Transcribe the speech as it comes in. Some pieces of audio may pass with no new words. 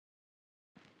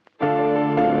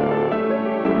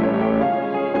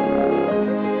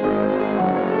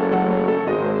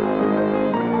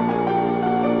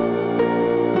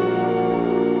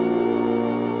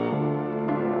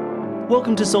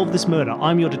Welcome to Solve This Murder.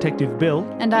 I'm your detective, Bill.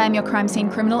 And I am your crime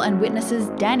scene criminal and witnesses,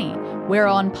 Danny. We're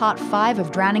on part 5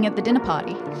 of Drowning at the Dinner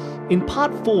Party. In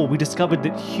part 4, we discovered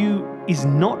that Hugh is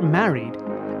not married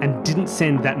and didn't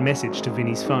send that message to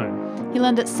Vinny's phone. He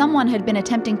learned that someone had been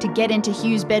attempting to get into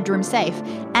Hugh's bedroom safe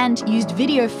and used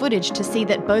video footage to see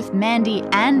that both Mandy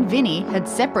and Vinny had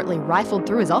separately rifled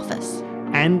through his office.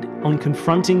 And on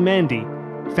confronting Mandy,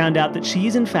 found out that she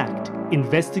is in fact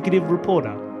investigative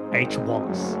reporter H.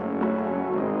 Wallace.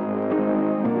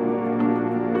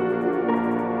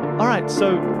 Alright,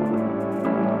 so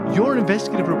you're an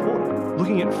investigative reporter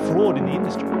looking at fraud in the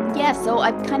industry. Yeah, so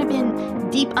I've kind of been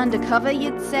deep undercover,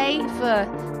 you'd say,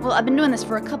 I've been doing this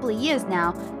for a couple of years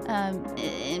now,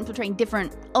 infiltrating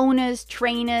different owners,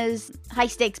 trainers,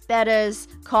 high-stakes bettors,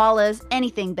 callers,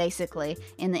 anything basically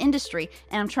in the industry,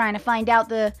 and I'm trying to find out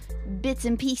the bits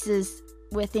and pieces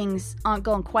where things aren't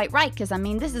going quite right, because,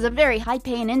 this is a very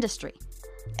high-paying industry,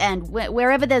 and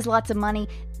wherever there's lots of money,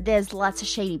 there's lots of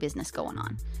shady business going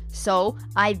on. So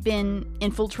I've been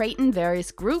infiltrating various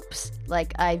groups,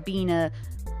 like I've been a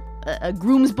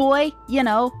groom's boy,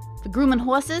 for grooming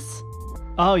horses.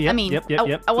 Oh, yeah.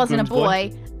 I wasn't a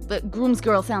boy, but groom's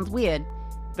girl sounds weird.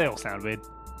 They all sound weird.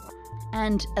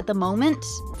 And at the moment,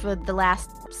 for the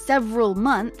last several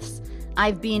months,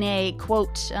 I've been a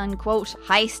quote-unquote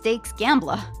high-stakes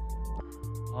gambler.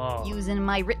 Oh. Using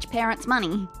my rich parents'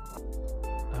 money.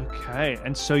 Okay,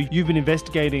 and so you've been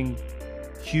investigating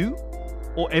Hugh?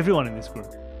 Or everyone in this group?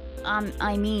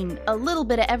 A little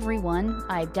bit of everyone.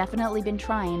 I've definitely been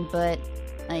trying, but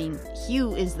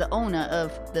Hugh is the owner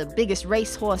of the biggest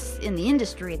racehorse in the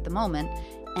industry at the moment,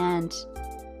 and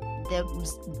there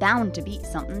was bound to be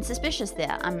something suspicious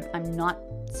there. I'm not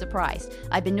surprised.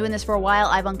 I've been doing this for a while.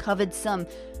 I've uncovered some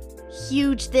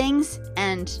huge things,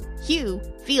 and Hugh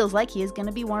feels like he is going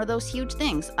to be one of those huge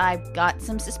things. I've got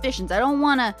some suspicions. I don't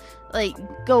want to,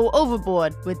 go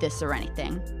overboard with this or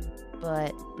anything.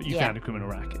 But you found a criminal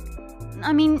racket.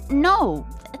 No.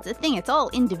 That's the thing. It's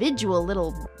all individual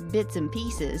little bits and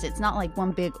pieces. It's not like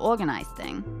one big organized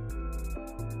thing.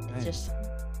 It's just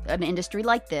an industry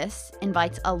like this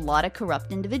invites a lot of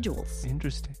corrupt individuals.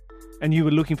 Interesting. And you were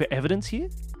looking for evidence here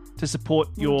to support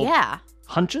your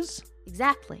hunches?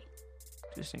 Exactly.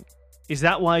 Interesting. Is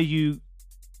that why you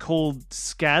called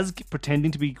Skaz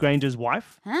pretending to be Granger's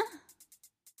wife? Huh?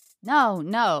 No.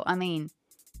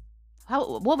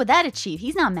 What would that achieve?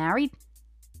 He's not married.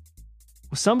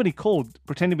 Well, somebody called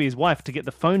pretending to be his wife to get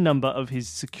the phone number of his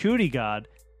security guard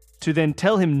to then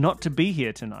tell him not to be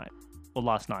here tonight or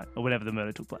last night or whenever the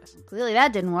murder took place. Clearly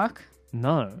that didn't work.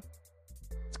 No.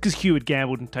 It's because Hugh had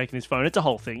gambled and taken his phone. It's a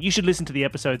whole thing. You should listen to the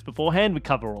episodes beforehand. We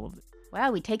cover all of it.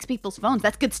 Wow, he takes people's phones.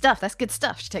 That's good stuff.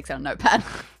 She takes out a notepad.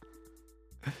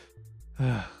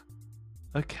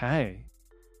 Okay.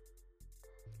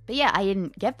 But yeah, I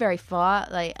didn't get very far.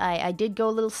 I did go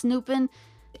a little snooping.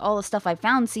 All the stuff I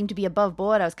found seemed to be above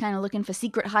board. I was kind of looking for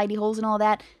secret hidey holes and all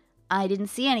that. I didn't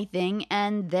see anything,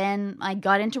 and then I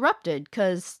got interrupted,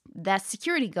 because that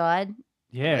security guard...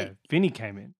 Yeah, Vinny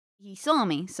came in. He saw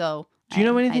me, so... Do you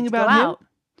know anything about him?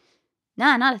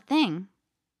 Nah, not a thing.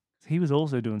 He was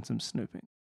also doing some snooping.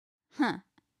 Huh.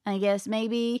 I guess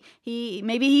maybe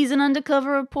he's an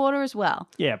undercover reporter as well.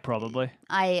 Yeah, probably.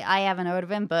 I haven't heard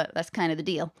of him, but that's kind of the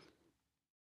deal.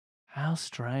 How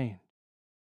strange.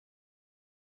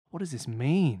 What does this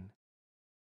mean?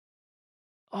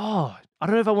 Oh, I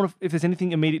don't know if there's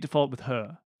anything immediate to follow up with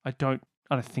her. I don't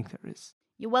think there is.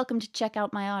 You're welcome to check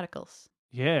out my articles.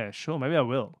 Yeah, sure. Maybe I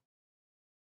will.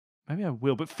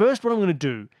 But first, what I'm going to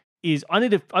do is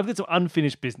I've got some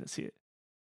unfinished business here.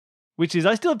 Which is,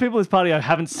 I still have people in this party I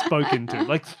haven't spoken to.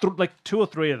 Like 2 or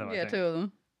 3 of them, I think. 2 of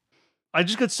them. I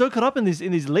just got so caught up in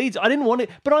these leads. I didn't want it,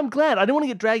 but I'm glad. I didn't want to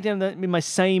get dragged down in my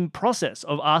same process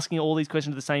of asking all these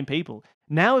questions to the same people.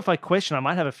 Now, if I question, I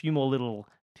might have a few more little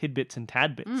tidbits and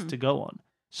tadbits to go on.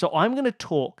 So I'm going to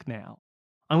talk now.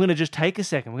 I'm going to just take a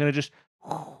second. We're going to just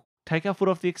take our foot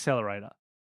off the accelerator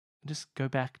and just go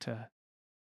back to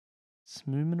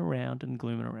smooming around and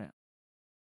glooming around.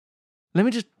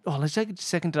 Let's take a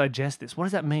second to digest this. What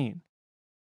does that mean?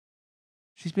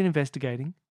 She's been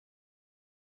investigating.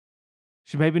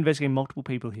 She may be investigating multiple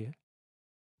people here.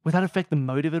 Would that affect the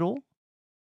motive at all?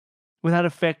 Would that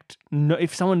affect... No,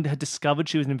 if someone had discovered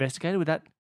she was an investigator, it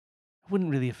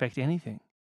wouldn't really affect anything.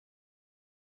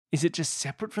 Is it just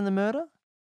separate from the murder?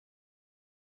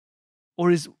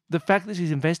 Or is the fact that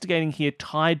she's investigating here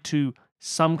tied to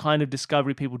some kind of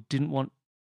discovery people didn't want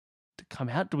to come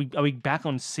out? Are we back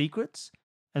on secrets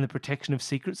and the protection of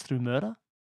secrets through murder?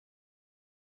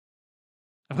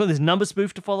 I've got this number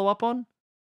spoof to follow up on.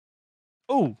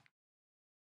 Oh.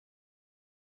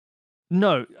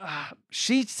 No,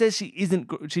 she says she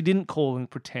didn't call and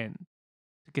pretend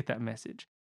to get that message.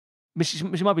 But she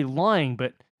might be lying,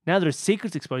 but now there are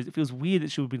secrets exposed, it feels weird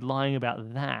that she would be lying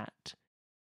about that.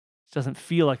 It doesn't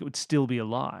feel like it would still be a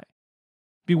lie.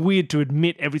 It'd be weird to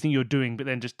admit everything you're doing, but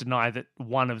then just deny that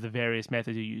one of the various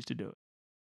methods you used to do it.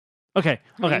 Okay.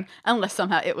 I mean, unless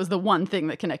somehow it was the one thing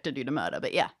that connected you to murder,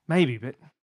 but yeah. Maybe, but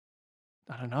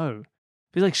I don't know.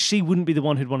 I feel like she wouldn't be the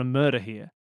one who'd want to murder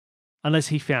here. Unless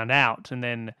he found out, and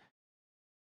then...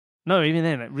 No, even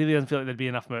then, it really doesn't feel like there'd be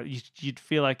enough murder. You'd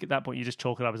feel like at that point you just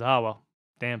chalk it up as, well,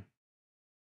 damn.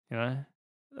 You know?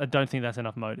 I don't think that's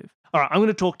enough motive. All right, I'm going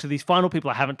to talk to these final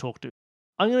people I haven't talked to.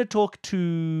 I'm going to talk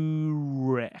to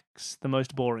Rex, the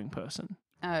most boring person.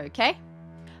 Okay.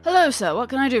 Hello, sir. What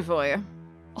can I do for you?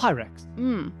 Hi, Rex.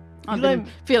 I've been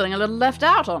feeling a little left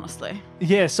out, honestly.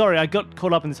 Yeah, sorry, I got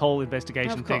caught up in this whole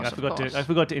investigation thing. I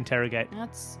forgot to interrogate.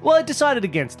 Well, I decided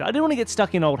against it. I didn't want to get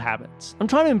stuck in old habits. I'm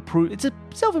trying to improve. It's a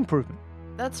self-improvement.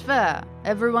 That's fair.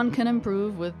 Everyone can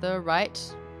improve with the right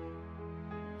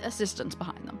assistance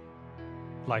behind them.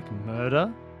 Like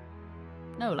murder?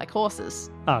 No, like horses.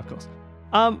 Ah, of course.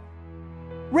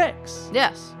 Rex.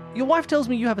 Yes. Your wife tells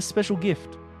me you have a special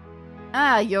gift.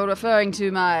 You're referring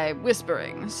to my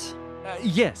whisperings.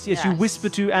 Yes, you whisper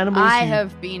to animals. I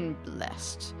have been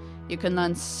blessed. You can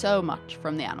learn so much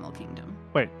from the animal kingdom.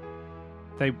 Wait,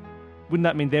 wouldn't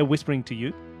that mean they're whispering to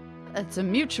you? It's a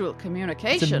mutual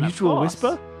communication. It's a mutual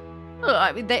whisper? Well,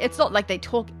 I mean, it's not like they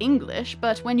talk English,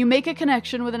 but when you make a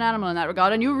connection with an animal in that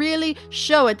regard, and you really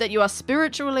show it that you are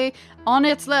spiritually on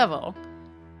its level,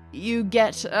 you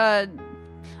get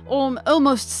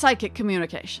almost psychic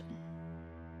communication.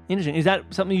 Interesting. Is that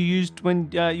something you used when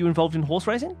you were involved in horse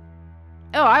racing?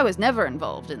 Oh, I was never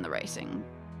involved in the racing.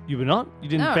 You were not? You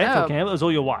didn't bet or gamble? It was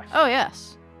all your wife? Oh,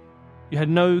 yes. You had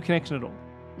no connection at all?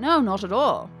 No, not at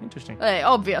all. Interesting.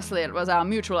 Obviously, it was our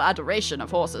mutual adoration of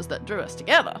horses that drew us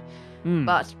together.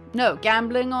 But no,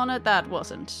 gambling on it, that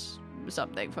wasn't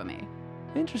something for me.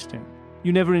 Interesting.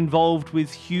 You never involved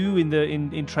with Hugh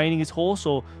in training his horse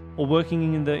or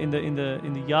working in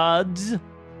the yards?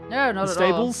 No, not at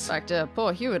stables? all. In fact,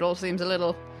 poor Hugh, it all seems a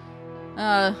little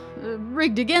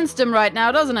rigged against him right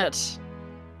now, doesn't it?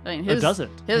 I mean, does it?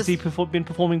 Has he been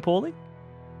performing poorly?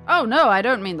 Oh, no, I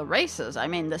don't mean the races. I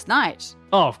mean this night.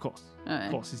 Oh, of course.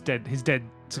 Of course, his dead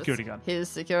security guard. His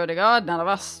security guard. None of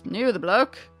us knew the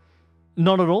bloke.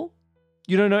 Not at all?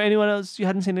 You don't know anyone else? You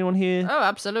hadn't seen anyone here? Oh,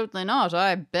 absolutely not.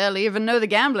 I barely even know the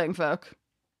gambling folk.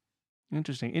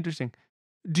 Interesting.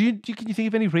 Can you think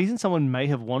of any reason someone may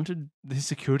have wanted this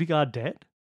security guard dead?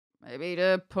 Maybe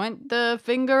to point the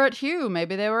finger at Hugh.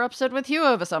 Maybe they were upset with Hugh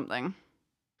over something.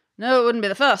 No, it wouldn't be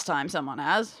the first time someone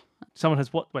has. Someone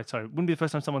has what? Wait, sorry. Wouldn't be the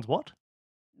first time someone's what?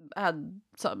 Had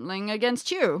something against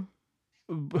Hugh.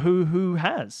 Who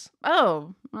has?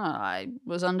 Oh, well, I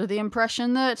was under the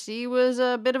impression that he was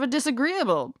a bit of a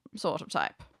disagreeable sort of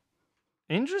type.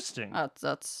 Interesting.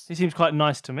 That's. He seems quite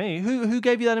nice to me. Who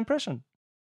gave you that impression?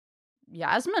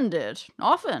 Yasmin did,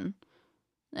 often.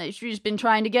 She's been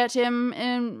trying to get him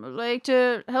in,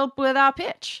 to help with our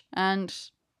pitch, and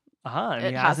and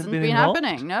it hasn't been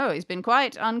happening. No, he's been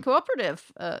quite uncooperative,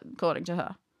 according to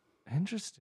her.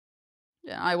 Interesting.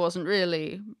 Yeah, I wasn't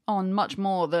really on much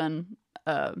more than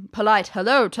polite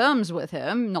hello terms with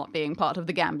him, not being part of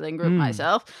the gambling group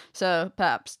myself, so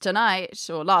perhaps tonight,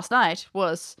 or last night,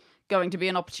 was going to be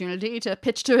an opportunity to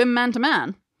pitch to him man to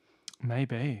man.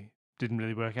 Maybe. Didn't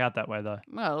really work out that way, though.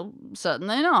 Well,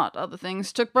 certainly not. Other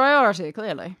things took priority,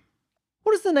 clearly.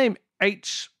 What does the name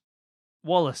H.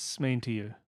 Wallace mean to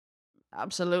you?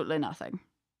 Absolutely nothing.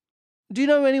 Do you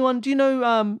know anyone? Do you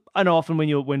know? I know often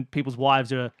when people's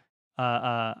wives are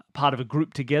part of a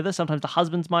group together, sometimes the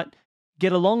husbands might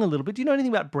get along a little bit. Do you know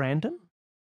anything about Brandon?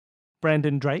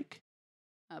 Brandon Drake?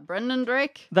 Brendan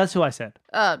Drake? That's who I said.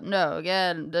 No.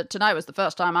 Again, tonight was the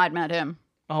first time I'd met him.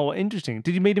 Oh, interesting.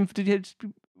 Did you meet him?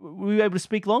 Were you able to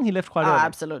speak long? He left quite early.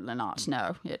 Absolutely not.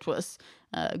 No, it was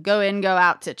a go in, go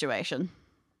out situation.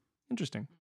 Interesting.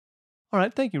 All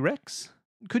right, thank you, Rex.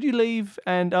 Could you leave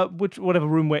and whatever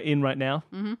room we're in right now,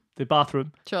 the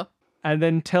bathroom, Sure. and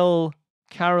then tell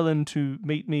Carolyn to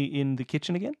meet me in the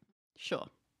kitchen again? Sure.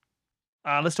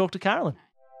 Let's talk to Carolyn.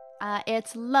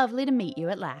 It's lovely to meet you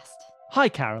at last. Hi,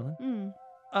 Carolyn.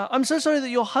 I'm so sorry that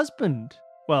your husband...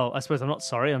 Well, I suppose I'm not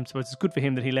sorry. I suppose it's good for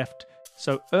him that he left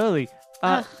so early.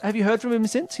 Have you heard from him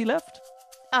since he left?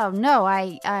 Oh, no,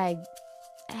 I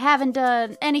haven't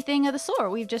done anything of the sort.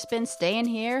 We've just been staying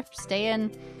here,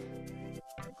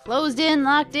 closed in,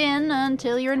 locked in,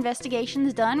 until your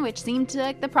investigation's done, which seemed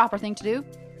like the proper thing to do.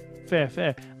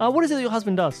 Fair. What is it that your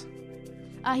husband does?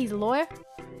 He's a lawyer.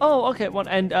 Oh, okay. What?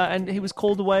 And he was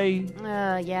called away.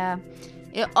 Yeah.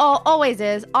 It always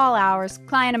is, all hours,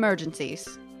 client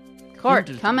emergencies. Court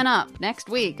Interesting. coming up next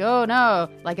week. Oh no,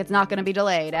 like it's not going to be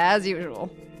delayed, as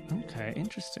usual. Okay,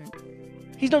 interesting.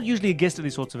 He's not usually a guest at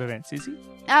these sorts of events, is he?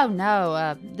 Oh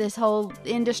no, this whole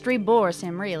industry bores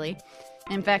him, really.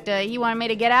 In fact, he wanted me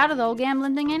to get out of the whole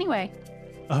gambling thing anyway.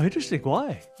 Oh, interesting.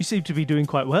 Why? You seem to be doing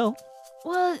quite well.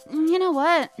 Well, you know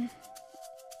what?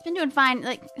 It's been doing fine.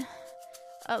 Like,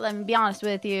 let me be honest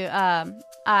with you.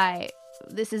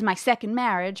 This is my second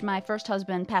marriage. My first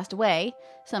husband passed away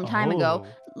some time ago.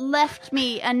 Left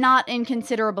me a not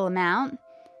inconsiderable amount.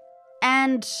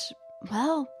 And,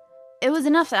 well, it was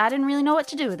enough that I didn't really know what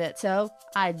to do with it. So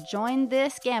I joined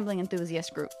this gambling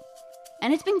enthusiast group.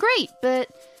 And it's been great, but,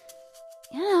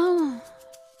 you know,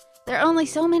 there are only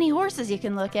so many horses you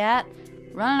can look at.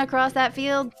 Running across that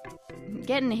field,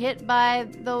 getting hit by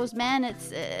those men,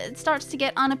 it starts to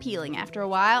get unappealing after a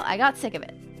while. I got sick of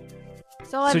it.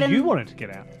 So you wanted to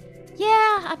get out?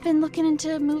 Yeah, I've been looking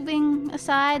into moving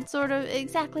aside, sort of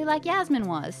exactly like Yasmin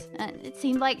was. It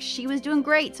seemed like she was doing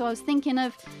great, so I was thinking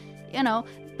of,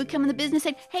 becoming the business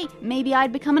side. Hey, maybe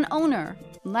I'd become an owner,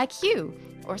 like Hugh,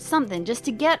 or something, just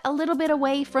to get a little bit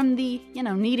away from the,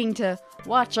 needing to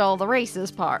watch all the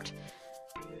races part.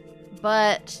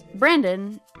 But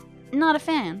Brandon, not a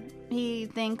fan. He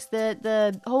thinks that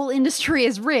the whole industry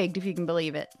is rigged, if you can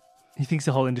believe it. He thinks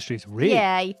the whole industry is rigged?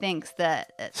 Yeah, he thinks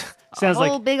that it's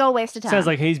big old waste of time. Sounds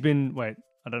like he's been... Wait,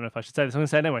 I don't know if I should say this. I'm going to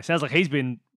say it anyway. Sounds like he's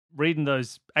been reading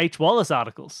those H. Wallace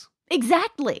articles.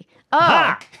 Exactly. Oh,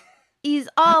 Ha! He's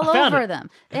all over it. them.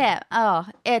 Yeah. Oh,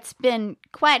 it's been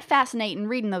quite fascinating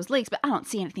reading those leaks, but I don't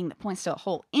see anything that points to a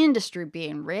whole industry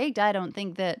being rigged. I don't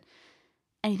think that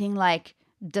anything like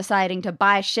deciding to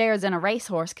buy shares in a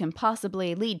racehorse can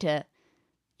possibly lead to,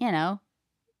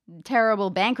 terrible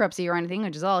bankruptcy or anything,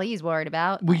 which is all he's worried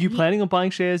about. Were you planning on buying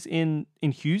shares in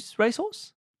Hugh's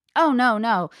racehorse? Oh,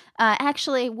 no.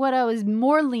 Actually, what I was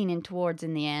more leaning towards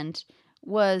in the end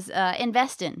was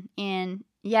investing in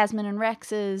Yasmin and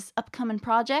Rex's upcoming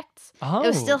projects. Oh. It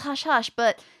was still hush-hush,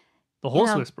 but... The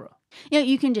Horse Whisperer.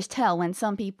 You can just tell when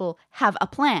some people have a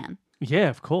plan. Yeah,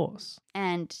 of course.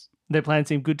 And... Their plan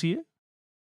seemed good to you?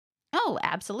 Oh,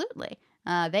 absolutely.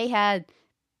 They had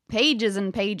pages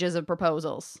and pages of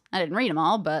proposals. I didn't read them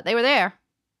all, but they were there.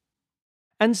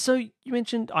 And so you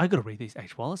mentioned, I got to read these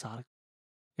H. Wallace articles.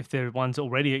 If there are ones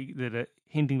already that are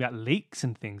hinting about leaks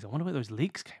and things, I wonder where those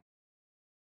leaks came.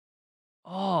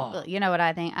 Oh. Well, you know what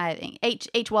I think? I think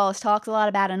H. Wallace talks a lot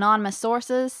about anonymous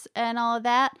sources and all of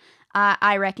that.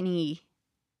 I reckon he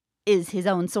is his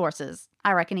own sources.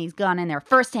 I reckon he's gone in there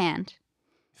firsthand.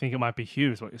 You think it might be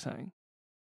Hugh, is what you're saying?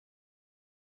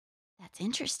 That's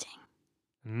interesting.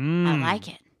 I like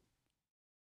it.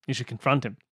 You should confront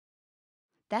him.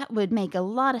 That would make a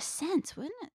lot of sense,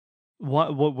 wouldn't it? Why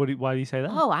do you say that?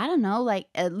 Oh, I don't know, like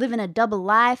living a double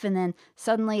life and then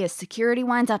suddenly his security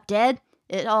winds up dead.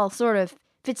 It all sort of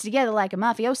fits together like a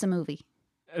mafioso movie.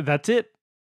 That's it.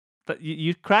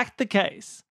 You cracked the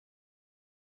case.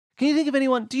 Can you think of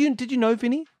anyone? Did you know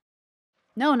Vinny?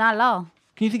 No, not at all.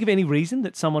 Can you think of any reason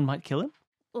that someone might kill him?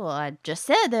 Well, I just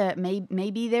said that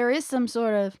maybe there is some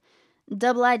sort of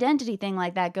double identity thing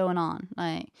like that going on.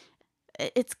 Like,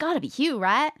 it's got to be Hugh,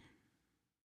 right?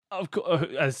 Of course,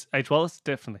 as H. Wallace,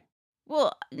 definitely.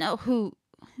 Well, no, who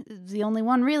is the only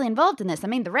one really involved in this? I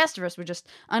mean, the rest of us were just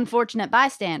unfortunate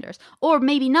bystanders. Or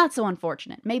maybe not so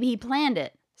unfortunate. Maybe he planned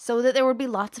it so that there would be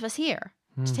lots of us here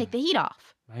to take the heat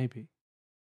off. Maybe.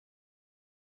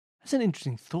 That's an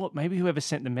interesting thought. Maybe whoever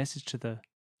sent the message to the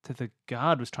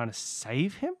guard was trying to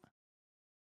save him?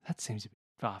 That seems a bit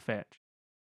far-fetched.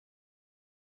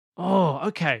 Oh,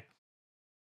 okay.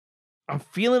 I'm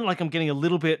feeling like I'm getting a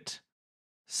little bit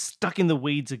stuck in the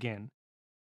weeds again.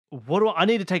 I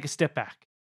need to take a step back.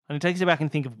 I need to take a step back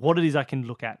and think of what it is I can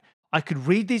look at. I could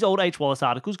read these old H. Wallace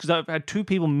articles because I've had two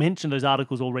people mention those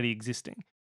articles already existing.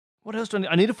 What else do I need?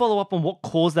 I need to follow up on what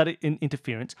caused that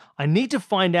interference. I need to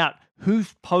find out who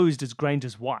posed as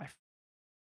Granger's wife.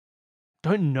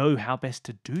 Don't know how best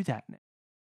to do that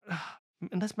now.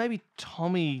 Unless maybe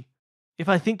Tommy... If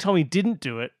I think Tommy didn't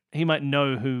do it, he might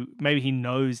know who... Maybe he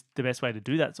knows the best way to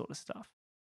do that sort of stuff.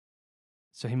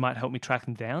 So he might help me track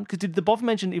them down. Because did the Boff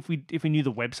mention if we knew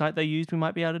the website they used, we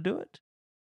might be able to do it?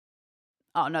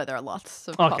 Oh, no, there are lots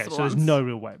of possible so there's ones. no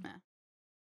real way. Yeah.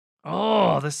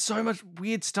 Oh, there's so much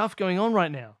weird stuff going on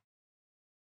right now.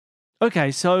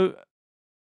 Okay, so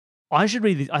I should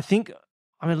read these. I think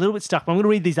I'm a little bit stuck, but I'm going to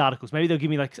read these articles. Maybe they'll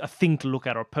give me like a thing to look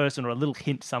at or a person or a little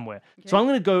hint somewhere. Okay. So I'm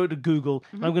going to go to Google,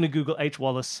 and I'm going to Google H.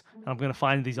 Wallace, and I'm going to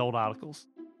find these old articles.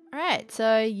 All right,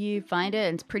 so you find it,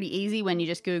 and it's pretty easy when you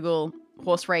just Google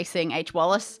horse racing H.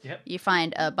 Wallace, Yep. you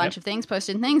find a bunch of things,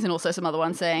 posted things, and also some other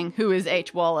ones saying, "Who is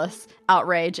H. Wallace?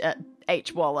 Outrage at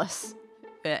H. Wallace,"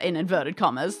 in inverted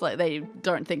commas. Like, they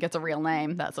don't think it's a real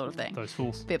name, that sort of thing. Those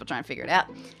fools. People trying to figure it out.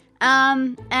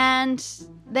 And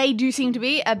they do seem to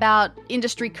be about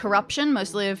industry corruption,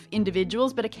 mostly of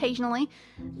individuals, but occasionally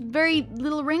very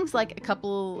little rings, like a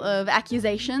couple of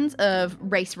accusations of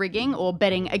race rigging or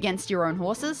betting against your own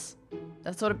horses,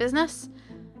 that sort of business.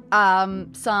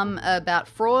 Some about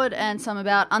fraud and some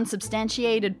about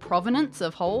unsubstantiated provenance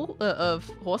of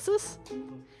horses.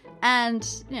 And,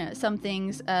 some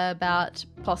things about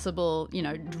possible,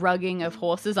 drugging of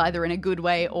horses, either in a good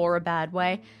way or a bad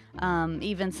way.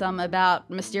 Even some about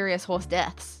mysterious horse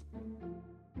deaths.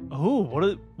 Oh,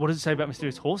 what does it say about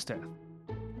mysterious horse death?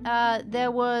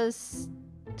 There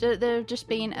have just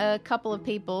been a couple of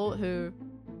people who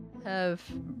have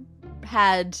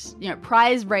had,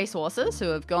 prize racehorses who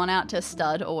have gone out to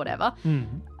stud or whatever.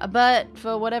 But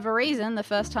for whatever reason, the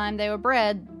first time they were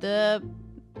bred, the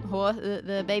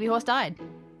baby horse died.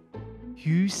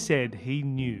 Hugh said he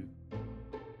knew,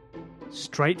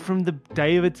 straight from the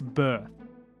day of its birth,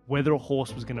 whether a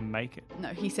horse was going to make it. No,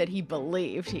 he said he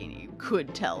believed he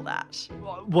could tell that.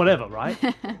 Whatever, right?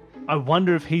 I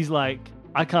wonder if he's like,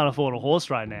 I can't afford a horse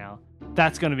right now.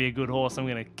 That's going to be a good horse. I'm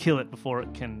going to kill it before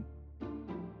it can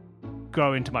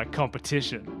go into my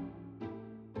competition.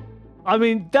 I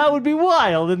mean, that would be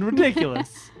wild and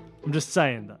ridiculous. I'm just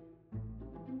saying that.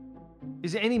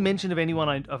 Is there any mention of anyone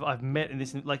I've met in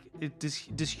this? Like,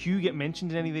 does Hugh get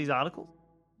mentioned in any of these articles?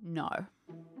 No.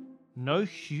 No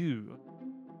Hugh.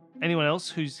 Anyone else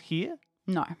who's here?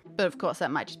 No. But of course, that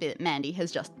might just be that Mandy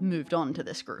has just moved on to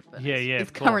this group. And is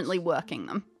of course. currently working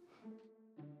them.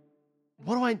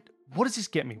 What does this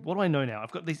get me? What do I know now?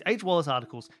 I've got these H. Wallace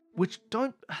articles, which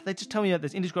they just tell me about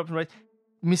this industry corruption rate.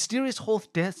 Mysterious horse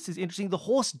deaths is interesting. The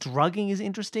horse drugging is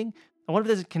interesting. I wonder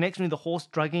if there's a connection between the horse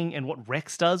drugging and what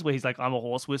Rex does, where he's like, I'm a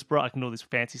horse whisperer. I can do all this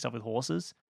fancy stuff with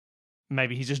horses.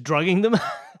 Maybe he's just drugging them.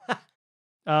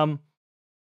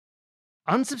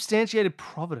 Unsubstantiated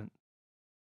provenance.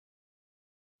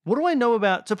 What do I know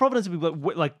about... So provenance would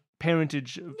be like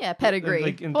parentage. Yeah,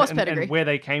 pedigree. Horse pedigree. And where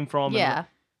they came from. Yeah.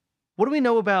 What do we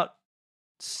know about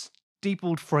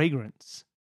steepled fragrance?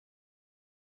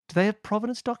 Do they have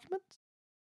provenance documents?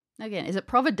 Again, is it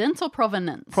Providence or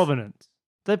Provenance? Provenance.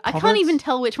 I can't even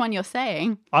tell which one you're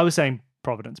saying. I was saying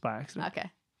Providence by accident.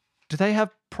 Okay. Do they have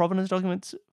provenance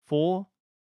documents for...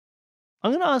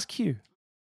 I'm going to ask Hugh.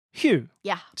 Hugh.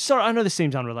 Yeah. Sorry, I know this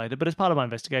seems unrelated, but as part of my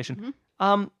investigation,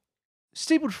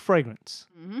 steepled fragrance.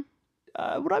 Mm-hmm.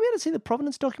 Would I be able to see the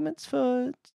provenance documents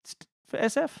for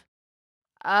SF?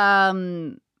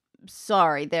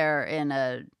 Sorry, they're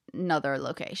in another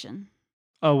location.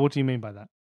 Oh, what do you mean by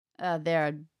that?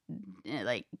 They're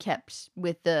kept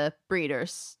with the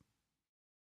breeders.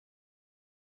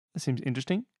 That seems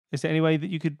interesting. Is there any way that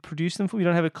you could produce them for me? You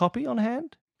don't have a copy on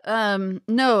hand? No,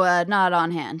 not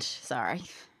on hand. Sorry.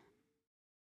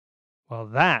 Well,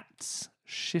 that's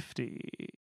shifty.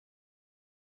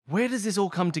 Where does this all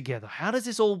come together? How does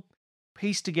this all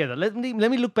piece together? Let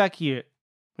me look back here.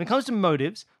 When it comes to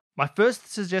motives, my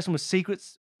first suggestion was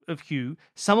secrets of Hugh.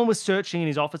 Someone was searching in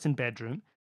his office and bedroom.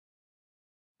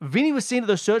 Vinny was seen at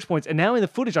those search points, and now in the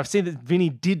footage, I've seen that Vinny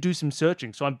did do some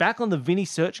searching. So I'm back on the Vinny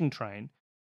searching train.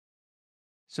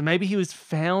 So maybe he was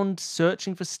found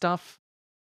searching for stuff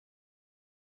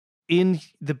in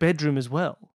the bedroom as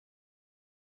well.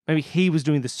 Maybe he was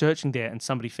doing the searching there and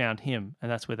somebody found him, and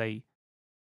that's where they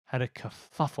had a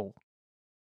kerfuffle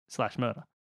 / murder.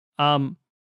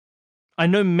 I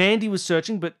know Mandy was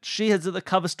searching, but she has the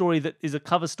cover story that is a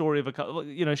cover story of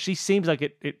a... she seems like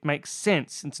it makes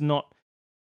sense. It's not...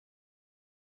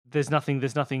 There's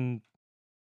nothing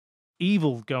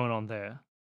evil going on there.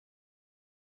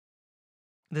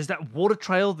 There's that water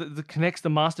trail that connects the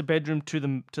master bedroom to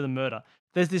the murder.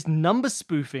 There's this number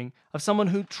spoofing of someone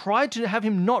who tried to have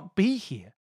him not be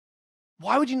here.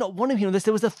 Why would you not want him here unless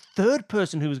there was a third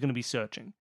person who was going to be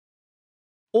searching?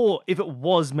 Or if it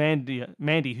was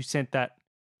Mandy who sent that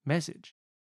message.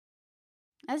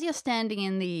 As you're standing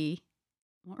in the...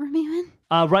 What room are you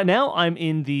in? Right now, I'm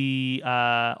in the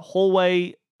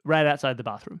hallway right outside the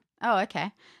bathroom. Oh,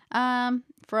 okay.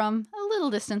 From a little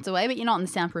distance away, but you're not in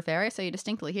the soundproof area, so you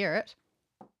distinctly hear it.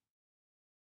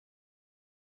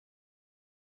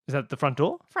 Is that the front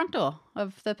door? Front door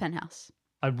of the penthouse.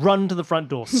 I run to the front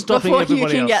door, stopping before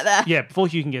everybody you can get there. Yeah, before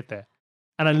you can get there.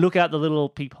 And I look out the little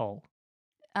peephole.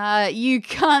 You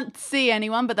can't see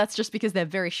anyone, but that's just because they're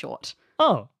very short.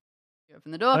 Oh. You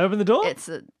open the door. I open the door? It's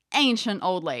an ancient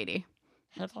old lady.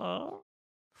 Hello?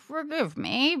 Forgive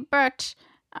me, but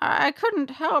I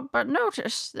couldn't help but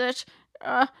notice that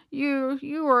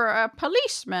You were a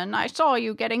policeman. I saw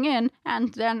you getting in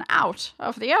and then out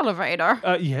of the elevator.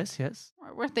 Yes.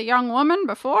 With the young woman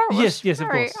before? It was Yes, of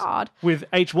very course. odd. With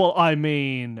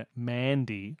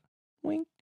Mandy. Wink.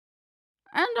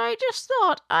 And I just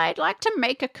thought I'd like to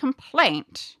make a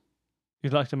complaint.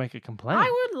 You'd like to make a complaint? I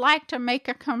would like to make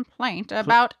a complaint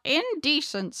about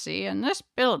indecency in this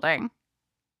building.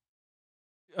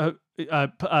 Please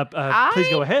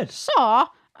go ahead. I saw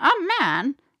a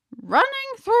man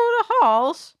running through the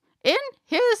halls in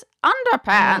his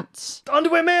underpants.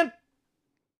 Underwear man!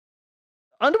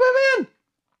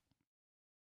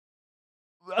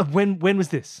 When was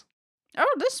this?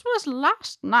 Oh, this was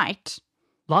last night.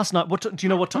 Last night. Do you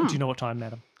know what time? Do you know what time,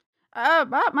 madam?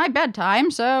 About my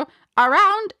bedtime, so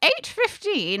around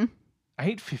 8:15.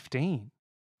 8:15.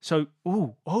 So,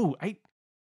 8.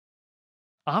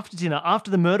 After dinner, after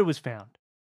the murder was found,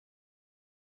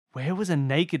 where was a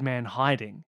naked man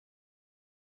hiding,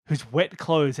 whose wet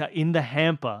clothes are in the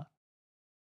hamper,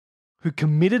 who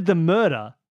committed the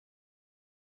murder,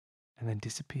 and then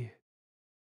disappeared?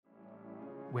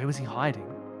 Where was he hiding?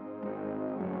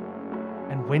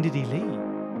 And when did he leave?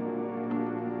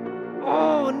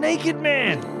 Oh, naked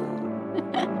man!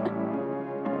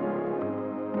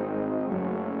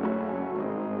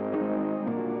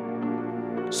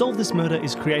 Solve This Murder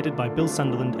is created by Bill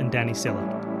Sunderland and Danny Seller.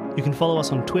 You can follow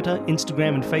us on Twitter,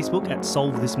 Instagram and Facebook at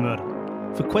Solve This Murder.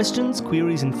 For questions,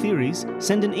 queries and theories,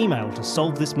 send an email to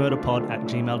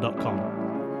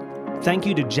solvethismurderpod@gmail.com. Thank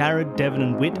you to Jared, Devon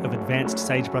and Whit of Advanced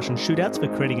Sagebrush and Shootouts for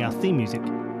creating our theme music.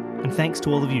 And thanks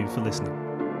to all of you for listening.